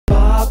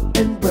Bob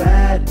and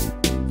Brad,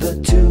 the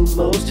two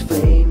most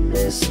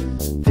famous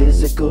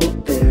physical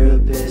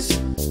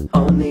therapists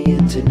on the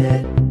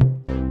internet.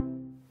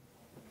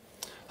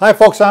 Hi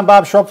folks, I'm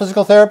Bob Schrupp,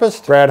 physical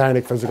therapist. Brad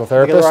Heineck, physical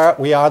therapist.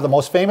 We are the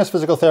most famous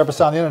physical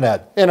therapists on the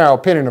internet. In our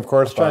opinion, of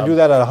course. Trying to do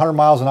that at 100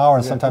 miles an hour,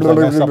 and sometimes I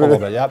mess up a little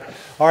bit. Yep.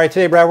 All right,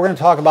 today, Brad, we're going to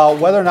talk about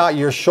whether or not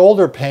your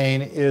shoulder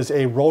pain is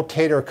a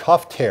rotator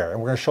cuff tear, and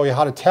we're going to show you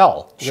how to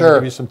tell. We're going to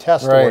give you some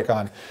tests to work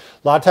on. A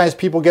lot of times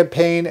people get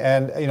pain,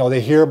 and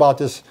they hear about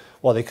this.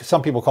 Well,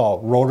 some people call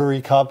it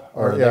rotary cup.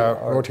 Or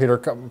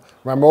rotator cup.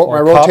 My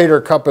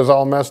rotator cup is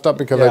all messed up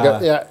because I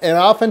got, and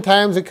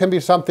oftentimes it can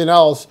be something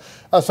else.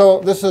 So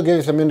this will give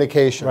you some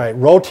indication. Right,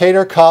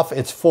 rotator cuff,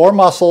 it's 4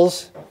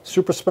 muscles,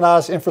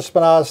 supraspinatus,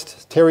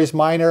 infraspinatus, teres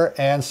minor,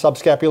 and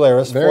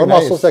subscapularis. Four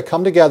muscles that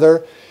come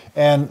together,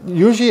 and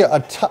usually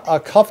a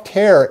cuff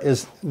tear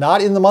is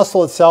not in the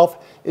muscle itself,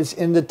 it's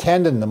in the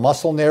tendon. The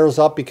muscle narrows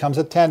up, becomes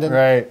a tendon,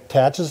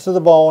 attaches to the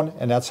bone,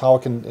 and that's how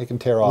it can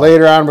tear off.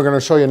 Later on, we're going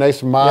to show you a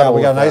nice model. Yeah,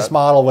 we got a nice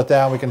model with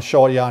that. We can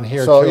show it you on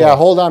here too. Yeah,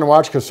 hold hold on and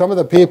watch, because some of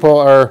the people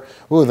are,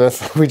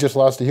 we just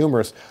lost the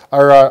humorist,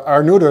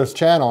 are new to this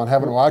channel and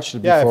haven't watched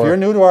it before. Yeah, if you're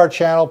new to our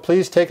channel,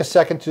 please take a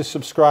second to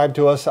subscribe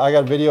to us. I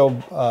got a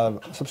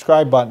video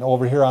subscribe button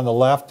over here on the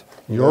left.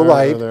 You're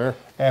right.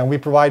 And we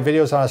provide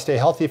videos on how to stay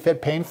healthy, fit,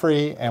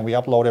 pain-free, and we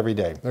upload every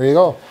day. There you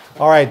go.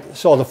 All right,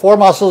 so the 4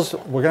 muscles,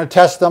 we're going to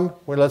test them.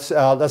 Let's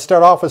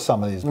start off with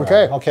some of these.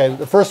 Brad. Okay,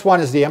 the first one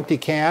is the empty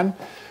can.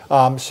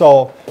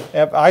 So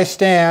if I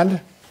stand,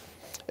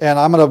 and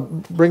I'm going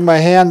to bring my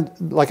hand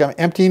like I'm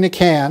emptying a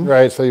can.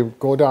 Right, so you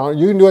go down.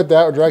 You can do it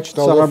that direction.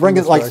 So I'm going to bring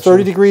it like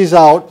 30 degrees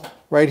out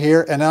right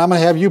here, and then I'm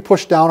going to have you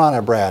push down on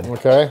it, Brad.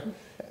 Okay.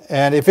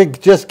 And if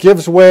it just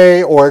gives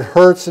way or it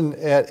hurts, and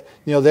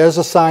there's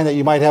a sign that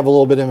you might have a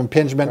little bit of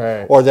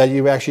impingement or that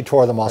you actually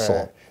tore the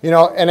muscle.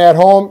 And at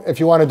home, if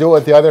you want to do it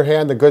with the other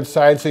hand, the good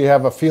side, so you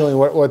have a feling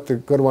what the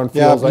good one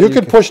feels like. You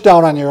could push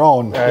down on your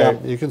own.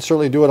 Yeah, you can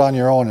certainly do it on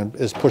your own and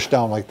is push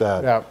down like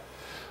that. Yeah.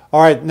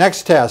 All right,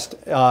 next test,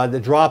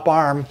 the drop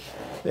arm.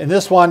 In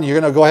this one,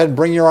 you're going to go ahead and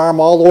bring your arm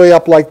all the way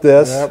up like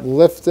this. Yep,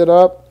 lift it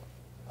up.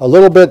 A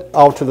little bit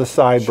out to the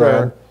side,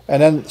 Brad.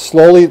 And then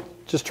slowly,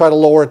 just try to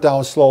lower it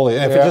down slowly.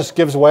 And if it just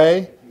gives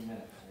way,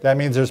 that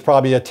means there's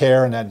probably a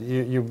tear and that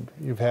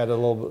you've had a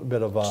little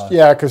bit of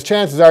yeah, because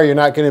chances are you're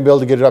not going to be able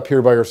to get it up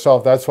here by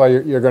yourself. That's why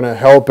you're going to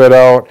help it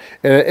out.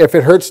 And if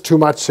it hurts too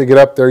much to get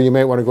up there, you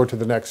may want to go to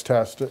the next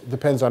test. It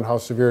depends on how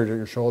severe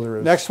your shoulder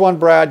is. Next one,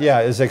 Brad,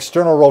 is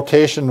external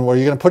rotation, where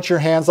you're going to put your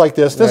hands like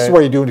this. This is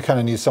where you do kind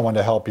of need someone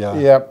to help you.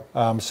 Yep.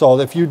 So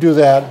if you do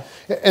that.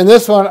 And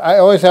this one, I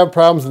always have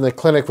problems in the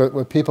clinic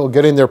with people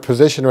getting their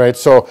position right.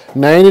 So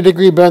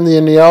 90-degree bend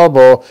in the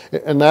elbow,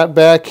 and not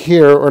back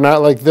here, or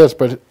not like this,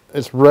 but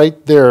it's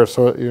right there,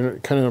 so you're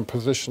kind of in a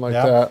position like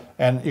that.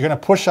 And you're going to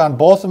push on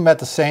both of them at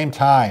the same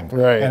time.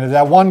 Right. And if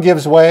that one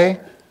gives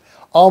way,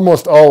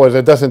 almost always,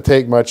 it doesn't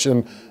take much.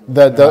 And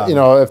that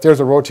if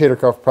there's a rotator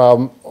cuff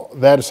problem,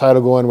 that is how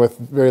to go in with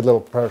very little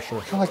pressure.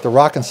 Kind of like the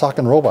rock and sock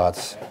and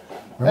robots.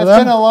 It's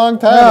been a long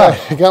time.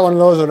 I got one of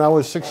those when I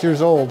was 6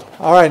 years old.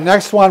 All right,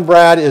 next one,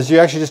 Brad, is you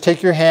actually just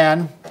take your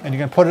hand and you're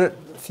going to put it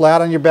flat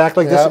on your back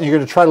like this, and you're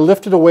going to try to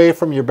lift it away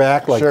from your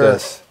back like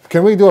this.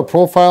 Can we do a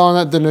profile on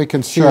that? Then we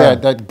can see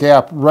that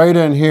gap right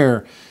in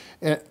here.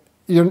 And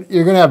you're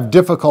going to have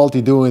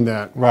difficulty doing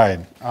that.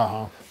 Right.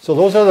 So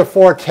those are the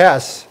 4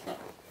 tests.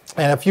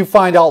 And if you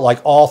find out like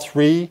all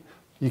 3,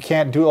 you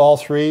can't do all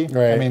 3.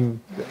 Right. I mean,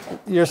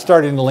 you're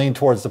starting to lean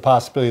towards the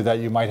possibility that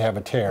you might have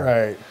a tear.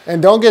 Right.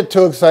 And don't get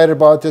too excited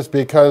about this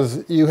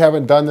because you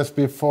haven't done this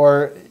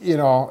before.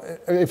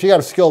 If you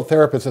got a skilled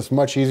therapist, it's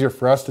much easier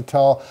for us to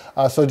tell.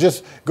 So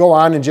just go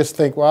on and just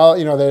think, well,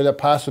 there are the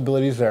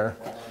possibilities there.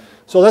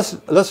 So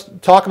let's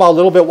talk about a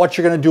little bit what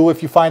you're going to do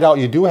if you find out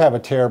you do have a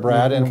tear,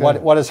 Brad, and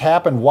what has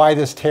happened, why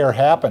this tear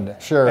happened.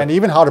 Sure. And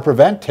even how to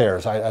prevent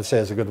tears, I'd say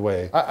is a good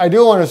way. I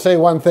do want to say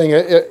one thing.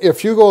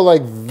 If you go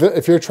like this,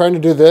 if you're trying to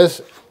do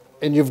this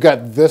and you've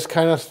got this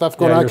kind of stuff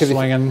going on,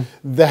 swinging,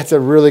 that's a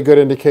really good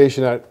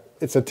indication that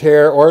it's a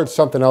tear or it's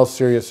something else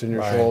serious in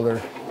your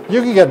shoulder.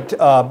 You can get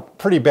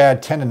pretty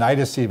bad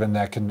tendonitis even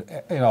that can,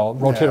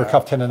 rotator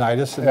cuff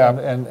tendonitis,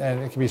 and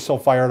it can be so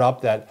fired up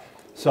that,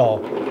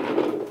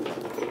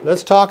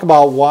 let's talk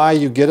about why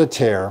you get a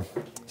tear.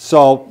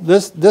 So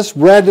this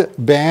red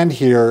band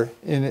here,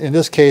 in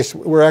this case,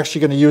 we're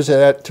actually going to use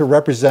it to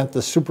represent the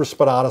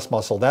supraspinatus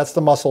muscle. That's the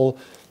muscle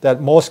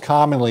that most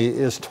commonly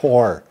is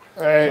tore,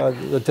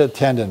 the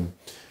tendon.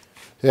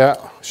 Yeah.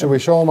 Should we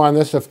show them on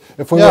this?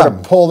 If we were to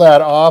pull that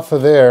off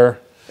of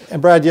there.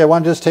 And Brad, I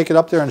want to just take it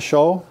up there and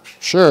show?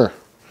 Sure.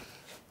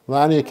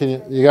 Lonnie,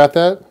 you got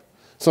that?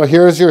 So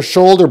here's your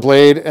shoulder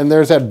blade, and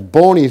there's that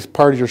bony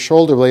part of your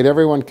shoulder blade.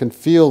 Everyone can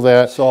feel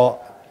that. So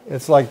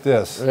it's like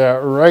this. Yeah,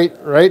 right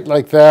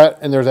like that.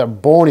 And there's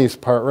that bony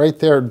part right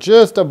there.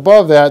 Just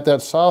above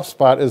that soft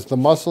spot is the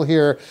muscle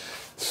here,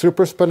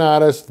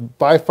 supraspinatus,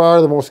 by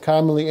far the most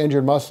commonly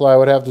injured muscle, I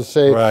would have to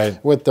say,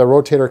 with the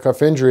rotator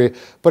cuff injury.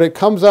 But it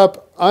comes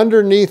up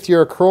underneath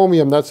your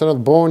acromion. That's another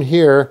bone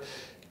here.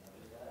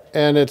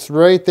 And it's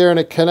right there, and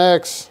it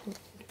connects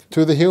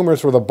to the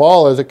humerus where the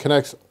ball is. It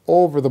connects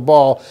over the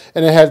ball,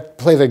 and it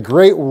plays a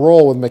great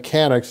role with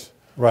mechanics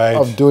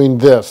of doing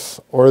this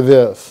or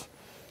this.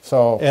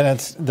 So, and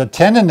it's the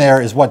tendon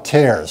there is what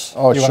tears.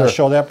 Oh, you want to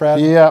show that, Brad?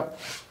 Yeah.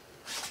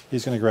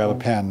 He's going to grab a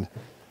pen.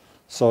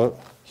 So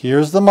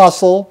here's the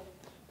muscle.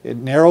 It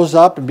narrows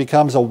up and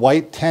becomes a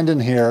white tendon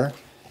here,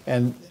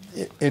 and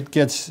it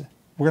gets.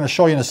 We're going to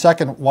show you in a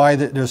second why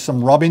there's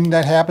some rubbing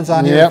that happens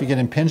on here if you get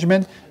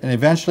impingement, and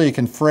eventually it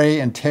can fray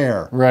and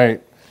tear.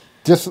 Right.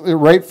 Just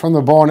right from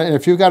the bone. And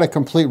if you've got a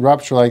complete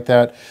rupture like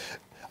that,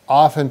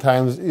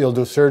 oftentimes you'll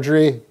do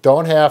surgery.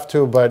 Don't have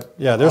to, but...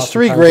 Yeah, there's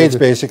 3 grades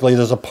basically.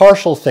 There's a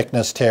partial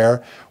thickness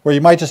tear where you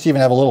might just even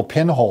have a little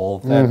pinhole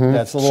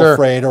that's a little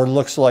frayed, or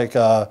looks like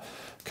a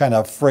kind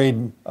of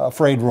frayed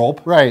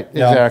rope. Right,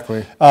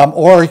 exactly.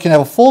 Or you can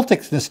have a full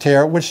thickness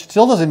tear, which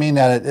still doesn't mean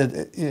that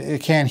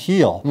it can't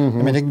heal. I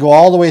mean, it can go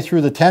all the way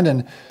through the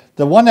tendon.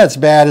 The one that's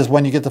bad is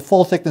when you get the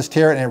full thickness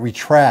tear and it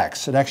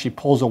retracts. It actually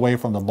pulls away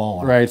from the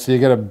bone. Right, so you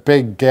get a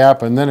big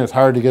gap, and then it's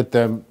hard to get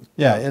them.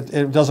 Yeah,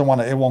 it doesn't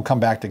want to. It won't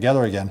come back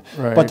together again.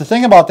 Right. But the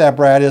thing about that,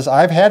 Brad, is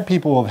I've had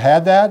people who have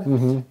had that,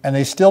 and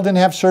they still didn't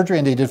have surgery,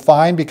 and they did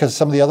fine because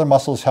some of the other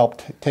muscles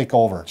helped take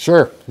over.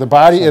 Sure, the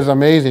body is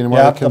amazing.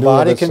 What it can the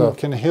body do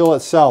can heal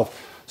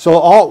itself.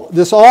 So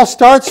this all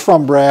starts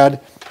from,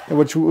 Brad,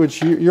 which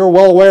you're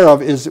well aware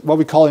of, is what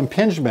we call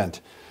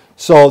impingement.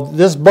 So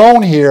this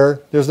bone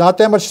here, there's not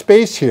that much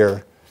space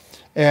here,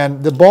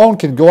 and the bone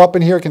can go up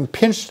in here, can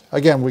pinch.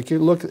 Again, we can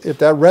look, if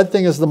that red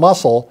thing is the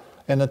muscle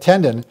and the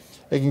tendon,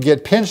 it can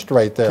get pinched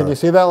right there. Can you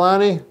see that,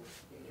 Lonnie?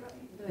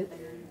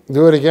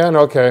 Do it again?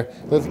 Okay,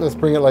 let's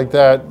bring it like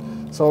that.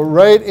 So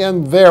right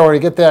in there, where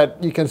you get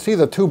that, you can see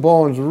the 2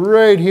 bones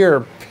right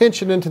here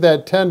pinching into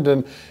that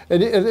tendon.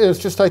 It's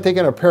just like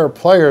taking a pair of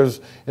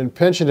pliers and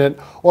pinching it.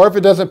 Or if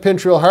it doesn't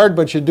pinch real hard,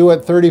 but you do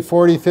it 30,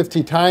 40,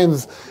 50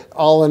 times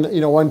all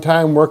in one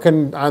time,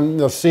 working on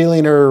the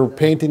ceiling or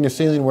painting the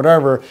ceiling,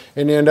 whatever,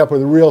 and you end up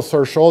with a real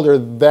sore shoulder,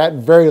 that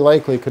very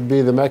likely could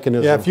be the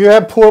mechanism. Yeah, if you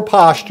have poor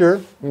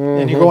posture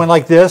and you're going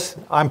like this,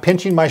 I'm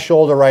pinching my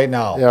shoulder right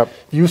now. Yep.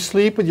 You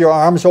sleep with your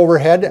arms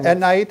overhead at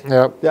night,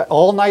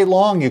 all night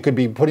long you could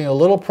be putting a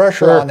little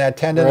pressure on that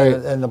tendon,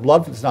 and the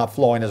blood is not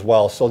flowing as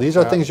well. So these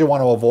are things you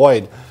want to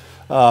avoid,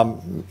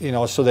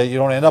 so that you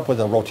don't end up with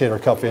a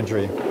rotator cuff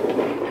injury.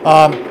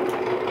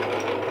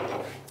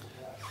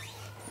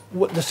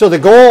 So the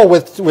goal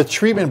with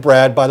treatment,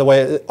 Brad, by the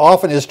way,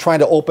 often is trying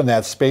to open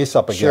that space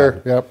up again.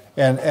 Sure, yep.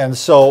 And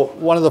so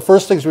one of the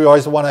first things we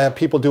always want to have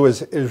people do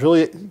is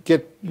really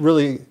get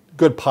really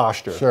good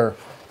posture. Sure.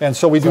 And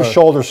so we do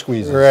shoulder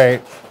squeezes.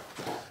 Right.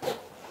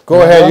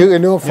 Go ahead. You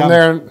can do it from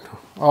there.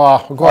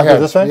 Oh, go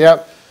ahead. This way?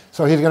 Yep.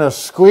 So he's going to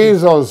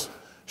squeeze those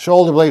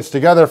shoulder blades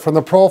together. From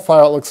the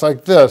profile, it looks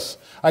like this.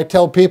 I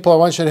tell people I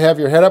want you to have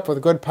your head up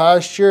with good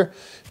posture.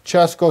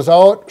 Chest goes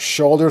out,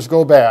 shoulders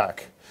go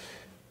back.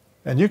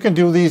 And you can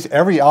do these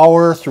every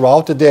hour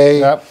throughout the day.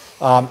 Yep.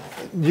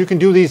 You can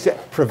do these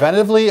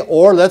preventively,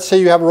 or let's say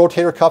you have a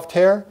rotator cuff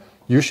tear,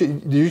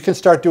 you can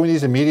start doing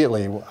these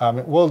immediately.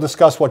 We'll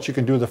discuss what you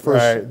can do the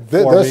first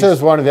 4 weeks. This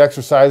is one of the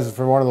exercises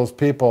for one of those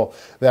people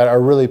that are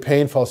really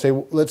painful. Say,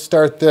 let's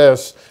start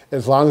this,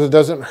 as long as it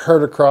doesn't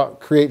hurt or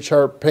create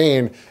sharp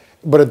pain.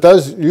 But it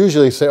does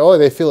usually say, oh,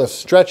 they feel a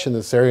stretch in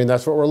this area, and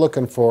that's what we're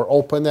looking for.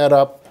 Open that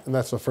up. And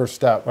that's the first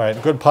step.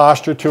 Right, good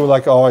posture too,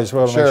 like always.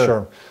 We'll make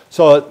sure.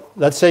 So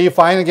let's say you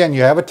find, again,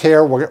 you have a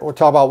tear. We'll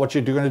talk about what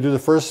you're going to do the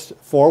first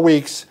 4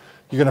 weeks.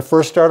 You're going to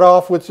first start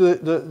off with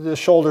the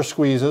shoulder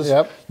squeezes.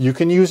 Yep. You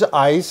can use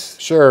ice.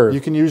 Sure. You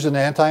can use an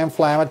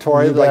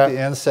anti-inflammatory like the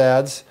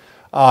NSAIDs.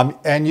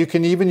 And you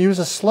can even use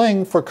a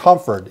sling for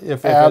comfort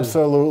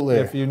Absolutely.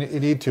 if you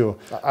need to.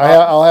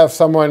 I'll have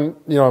someone,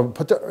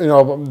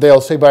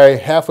 they'll say by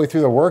halfway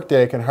through the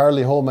workday I can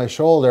hardly hold my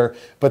shoulder,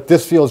 but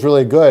this feels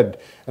really good.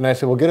 And I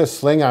say, well, get a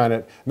sling on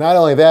it. Not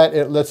only that,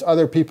 it lets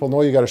other people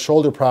know you got a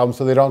shoulder problem,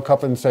 so they don't come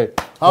up and say,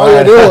 how are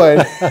you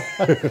doing?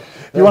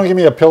 You want to give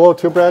me a pillow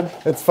too, Brad?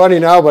 It's funny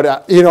now, but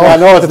I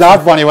know it's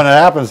not funny when it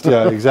happens to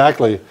you.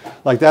 Exactly.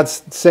 Like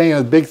that's saying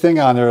a big thing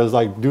on there is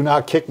like, do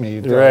not kick me.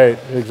 Right,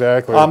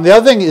 exactly. The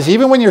other thing is,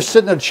 even when you're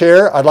sitting in a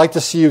chair, I'd like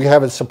to see you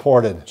have it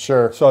supported.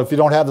 Sure. So if you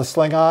don't have the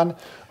sling on,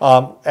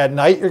 at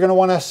night you're going to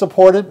want to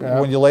support it.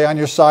 When you lay on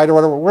your side or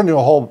whatever. We're going to do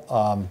a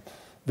whole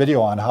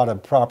video on how to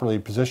properly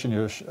position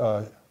your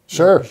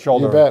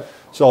shoulder. You bet.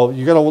 So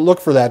you're going to look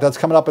for that. That's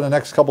coming up in the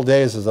next couple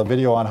days, is a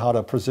video on how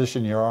to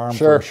position your arm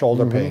for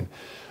shoulder pain.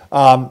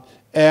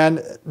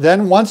 And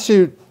then once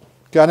you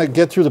kind of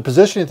get through the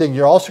positioning thing,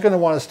 you're also going to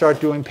want to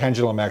start doing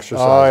pendulum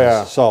exercises. Oh,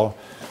 yeah.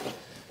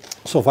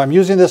 So if I'm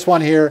using this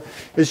one here,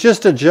 it's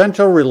just a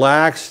gentle,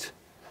 relaxed,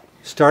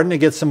 starting to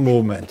get some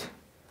movement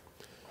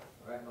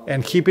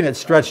and keeping it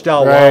stretched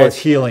out while it's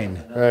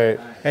healing. Right.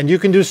 And you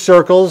can do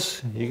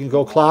circles. You can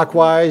go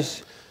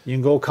clockwise. You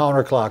can go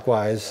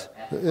counterclockwise.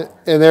 And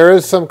there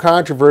is some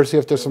controversy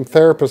if there's some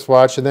therapists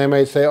watching. They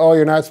might say, oh,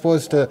 you're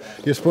supposed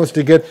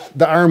to get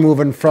the arm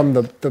moving from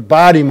the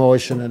body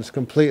motion and it's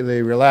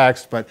completely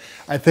relaxed. But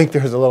I think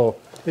there's a little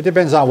It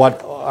depends on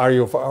what are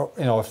you,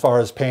 as far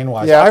as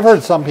pain-wise. Yeah. I've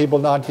heard some people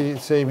not to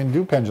say even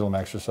do pendulum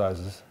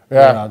exercises.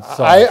 Yeah,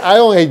 So. I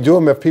only do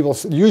them if people,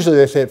 usually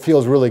they say it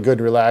feels really good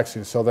and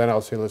relaxing, so then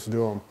I'll say let's do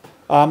them.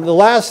 The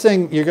last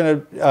thing you're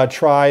going to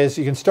try is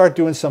you can start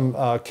doing some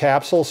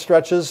capsule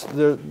stretches.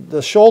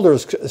 The shoulder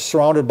is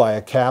surrounded by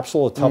a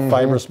capsule, a tough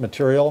fibrous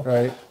material.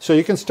 Right. So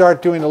you can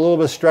start doing a little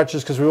bit of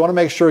stretches because we want to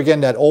make sure,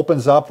 again, that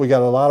opens up. We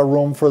got a lot of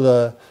room for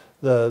the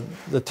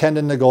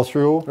tendon to go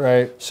through.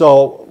 Right.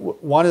 So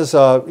one is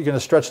you're going to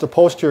stretch the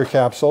posterior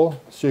capsule.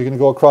 So you're going to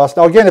go across.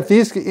 Now again, if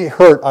these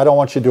hurt, I don't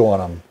want you doing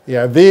them.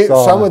 Yeah,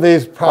 some of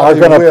these probably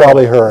are going to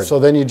probably hurt. So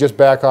then you just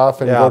back off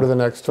and go to the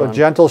next one. So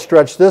gentle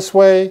stretch this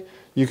way.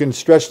 You can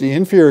stretch the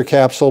inferior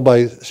capsule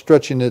by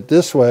stretching it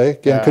this way.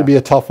 Again, it could be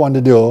a tough one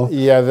to do.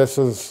 Yeah, this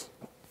is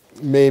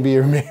maybe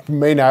or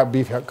may not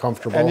be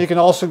comfortable. And you can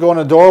also go in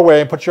a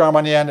doorway and put your arm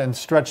on the end and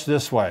stretch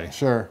this way.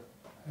 Sure.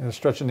 And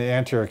stretching the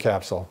anterior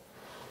capsule.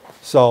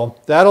 So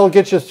that'll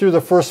get you through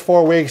the first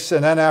 4 weeks,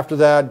 and then after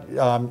that,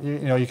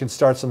 you can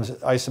start some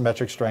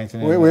isometric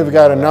strengthening. We've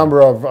got a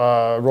number of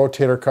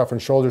rotator cuff and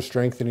shoulder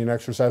strengthening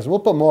exercises. We'll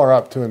put more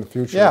up too in the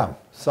future. Yeah,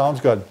 sounds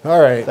good. All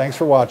right. Thanks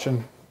for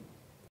watching.